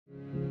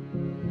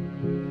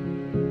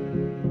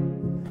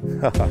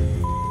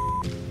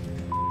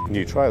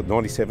New trailer,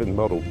 97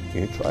 model,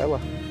 new trailer.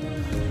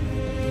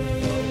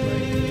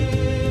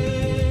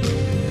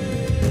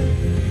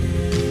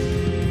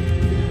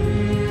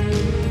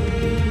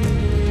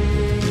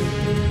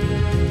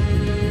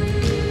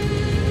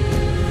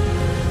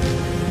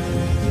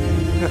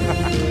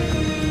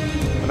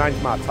 My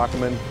name's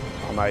Tuckerman.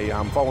 I'm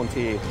a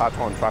volunteer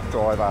part-time truck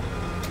driver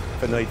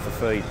for Need for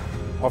Feed.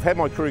 I've had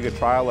my Krueger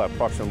trailer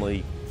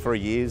approximately 3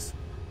 years.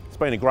 It's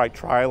been a great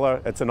trailer.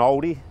 It's an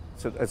oldie.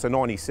 It's a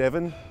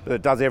 97, but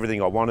it does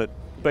everything I want it.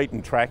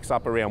 Beaten tracks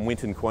up around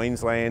Winton,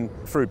 Queensland,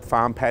 through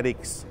farm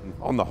paddocks,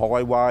 on the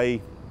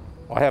highway.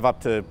 I have up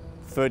to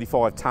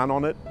 35 tonne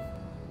on it,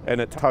 and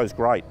it tows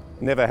great.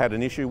 Never had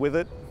an issue with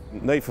it.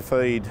 Need for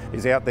Feed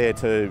is out there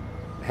to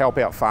help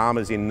out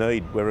farmers in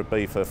need, whether it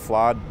be for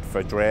flood,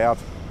 for drought,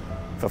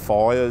 for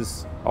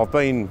fires. I've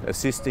been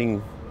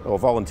assisting or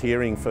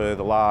volunteering for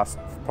the last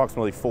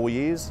approximately 4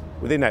 years.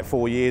 Within that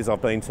 4 years,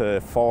 I've been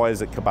to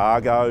fires at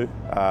Krueger,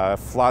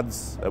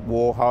 floods at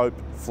Wauchope,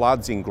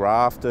 floods in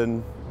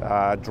Grafton,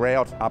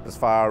 drought up as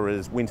far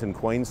as Winton,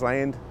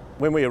 Queensland.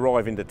 When we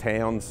arrive into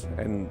towns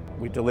and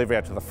we deliver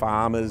out to the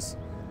farmers,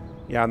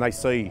 and they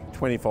see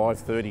 25,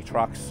 30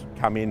 trucks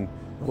come in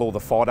with all the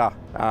fodder,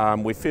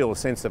 we feel a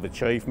sense of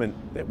achievement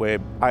that we're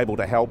able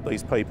to help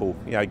these people,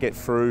 get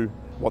through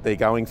what they're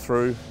going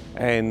through.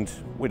 And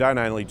we don't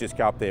only just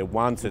go up there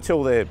once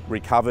until they're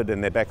recovered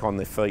and they're back on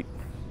their feet.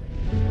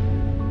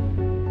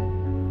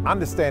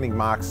 Understanding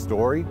Mark's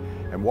story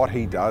and what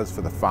he does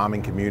for the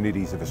farming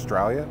communities of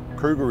Australia,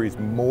 Krueger is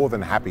more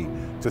than happy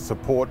to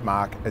support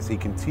Mark as he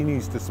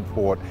continues to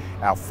support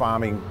our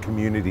farming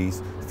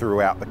communities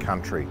throughout the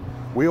country.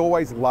 We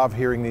always love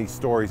hearing these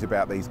stories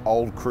about these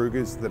old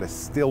Kruegers that are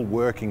still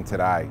working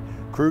today.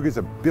 Kruegers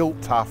are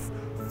built tough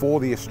for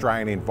the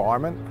Australian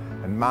environment,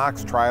 and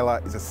Mark's trailer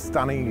is a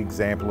stunning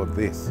example of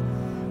this.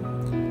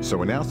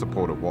 So in our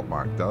support of what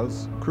Mark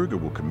does, Krueger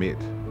will commit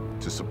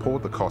to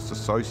support the costs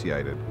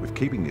associated with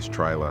keeping this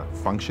trailer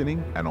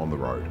functioning and on the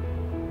road.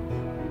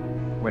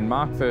 When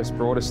Mark first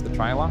brought us the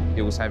trailer,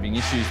 it was having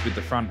issues with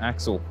the front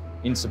axle.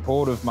 In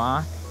support of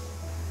Mark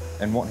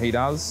and what he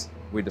does,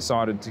 we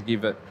decided to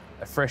give it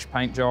a fresh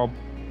paint job,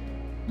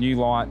 new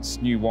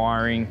lights, new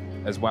wiring,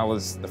 as well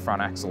as the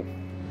front axle.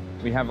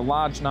 We have a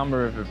large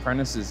number of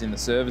apprentices in the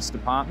service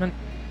department,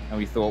 and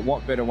we thought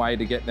what better way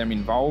to get them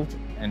involved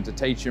and to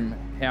teach them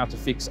how to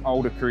fix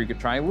older Krueger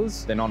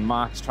trailers than on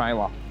Mark's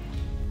trailer.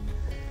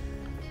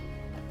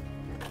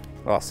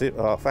 Oh, see,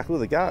 oh, fuck,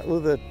 look at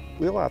the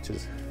wheel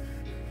arches.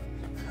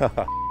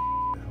 Fucking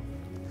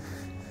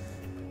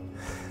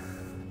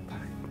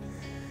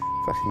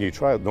new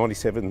trailer,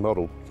 97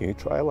 model, new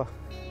trailer.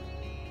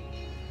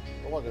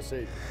 Well, like I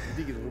said, you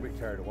did get a little bit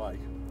carried away.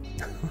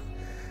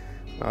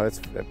 No,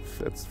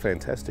 that's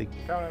fantastic.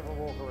 Come and have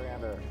a walk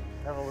around her.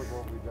 Have a look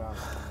what we've done.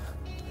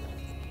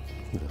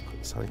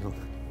 Put something on.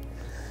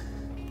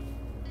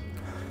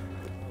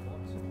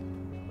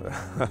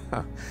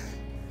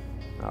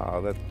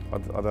 Oh, I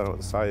don't know what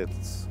to say.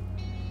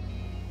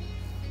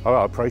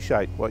 I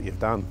appreciate what you've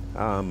done.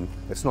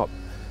 It's not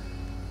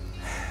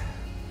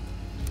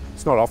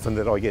often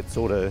that I get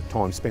sort of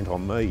time spent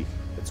on me.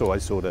 It's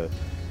always sort of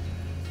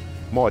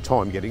my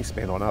time getting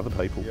spent on other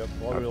people. Yep,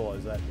 I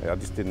realise that. I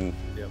just didn't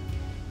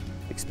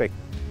expect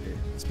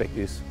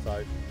this.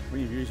 So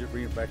when you've used it,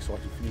 bring it back so I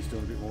can finish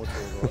doing a bit more to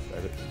it.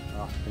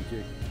 Right? Thank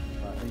you.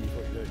 Thank you for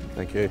what you do.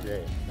 Thank you.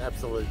 Yeah,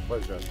 absolute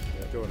pleasure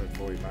doing it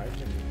for you,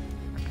 mate. And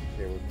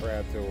yeah, we're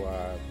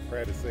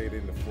proud to see it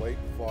in the fleet,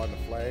 flying the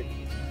flag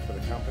for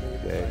the company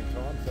at the same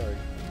time. So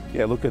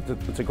yeah, look,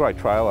 it's a great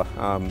trailer.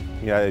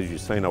 As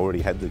you've seen, I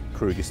already had the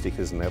Krueger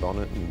stickers and that on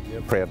it,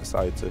 and proud to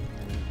say it's a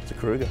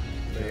Krueger.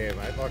 Yeah,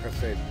 mate. Like I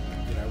said,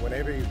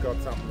 whenever you've got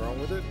something wrong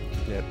with it,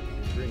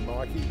 ring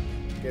Mikey,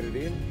 get it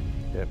in.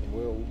 Yep.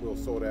 We'll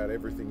sort out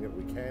everything that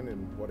we can,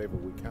 and whatever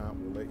we can't,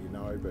 we'll let you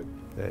know.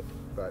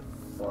 But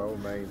by all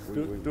means,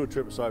 do a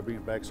triple so bring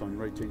it back so I can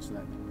retension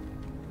that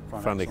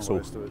front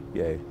axle.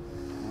 Yeah.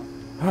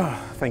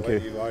 Thank you.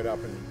 you. You load up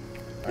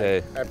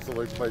and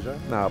absolute pleasure.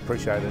 No, I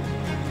appreciate it.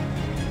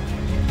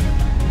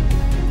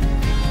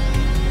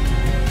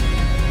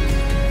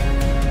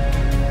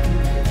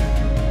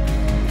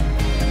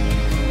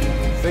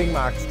 Seeing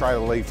Mark's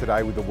trailer leave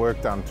today with the work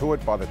done to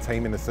it by the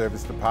team in the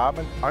service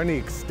department only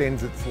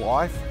extends its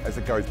life as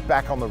it goes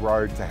back on the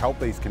road to help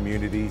these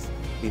communities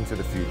into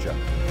the future.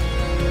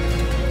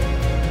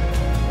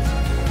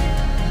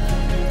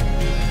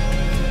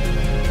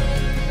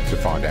 To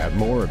find out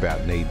more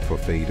about Need for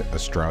Feed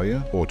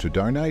Australia or to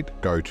donate,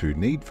 go to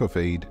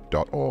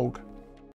needforfeed.org.au.